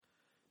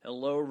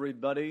Hello,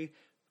 everybody.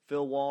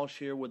 Phil Walsh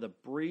here with a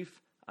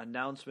brief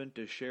announcement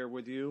to share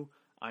with you.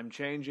 I'm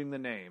changing the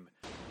name.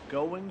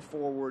 Going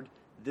forward,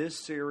 this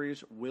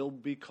series will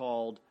be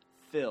called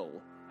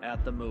Phil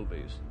at the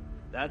Movies.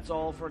 That's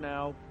all for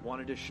now.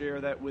 Wanted to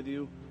share that with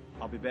you.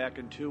 I'll be back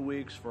in 2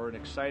 weeks for an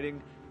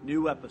exciting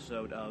new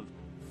episode of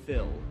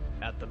Phil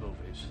at the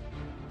Movies.